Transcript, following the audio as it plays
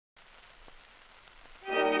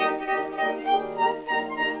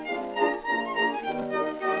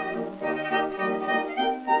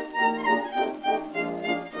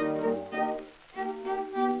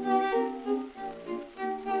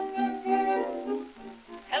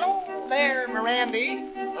Randy.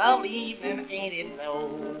 Lovely evening, ain't it so?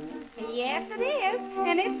 Yes, it is.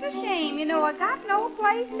 And it's a shame, I got no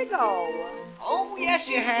place to go. Oh, yes,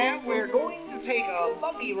 you have. We're going to take a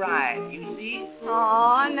buggy ride, you see.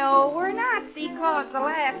 Oh, no, we're not, because the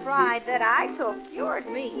last ride that I took cured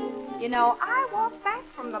me. I walked back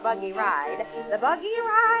from the buggy ride. The buggy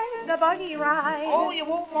ride, the buggy ride. Oh, you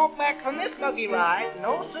won't walk back from this buggy ride.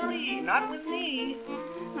 No, sirree, not with me.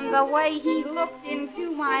 The way he looked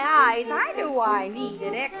into my eyes, I knew I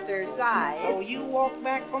needed exercise. So you walk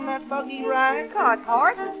back from that buggy ride? 'Cause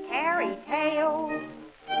horses carry tails.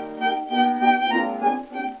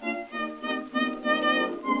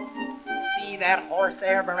 See that horse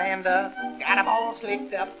there, Miranda? Got 'em all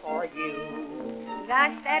slicked up for you.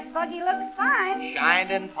 Gosh, that buggy looks fine.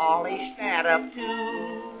 Shined and polished that up,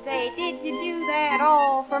 too. Say, did you do that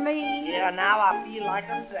all for me? Yeah, now I feel like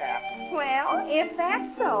a sap. Well, if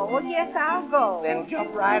that's so, I guess I'll go. Then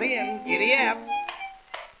jump right in, giddy up.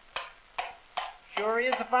 Sure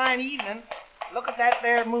is a fine evening. Look at that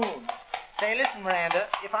there moon. Say, listen, Miranda,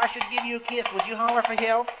 if I should give you a kiss, would you holler for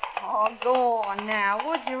help? Oh, go on now.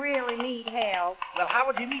 Would you really need help? Well, how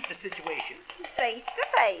would you meet the situation? Face to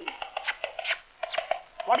face.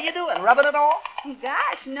 What are you doing, rubbing it off?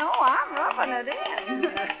 Gosh, no, I'm rubbing it in.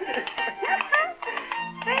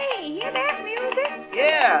 Say, hear that music?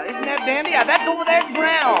 Yeah, isn't that dandy? I bet over there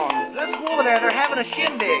Brown's. Let's go over there. They're having a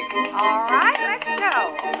shindig. All right, let's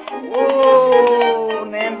go. Whoa,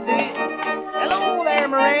 Nancy. Hello there,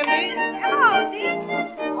 Mirandy. Hello, Dick.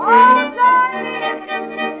 Oh, darling.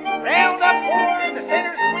 Round up for the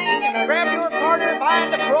center swing and grab your partner by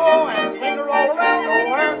the crow and swing her all around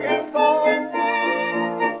old Arkansas.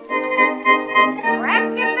 Crack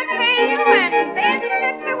in the tail and bend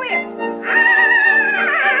at the whip.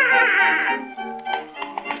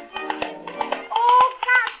 Oh,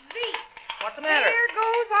 gosh, Zeke. What's the matter? There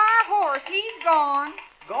goes our horse. He's gone.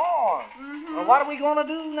 Gone. Mm-hmm. Well, what are we going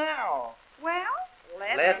to do now? Well,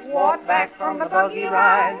 let's walk back from the buggy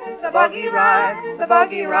ride, the buggy ride, the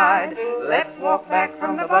buggy ride. Let's walk back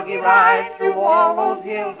from the buggy ride through all those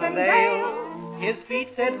hills and dales. His feet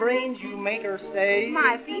said, brains, you make her stay.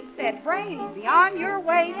 My feet said, brains, be on your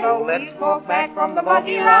way. So let's walk back from the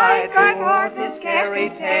buggy ride, like horses carry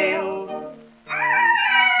tails.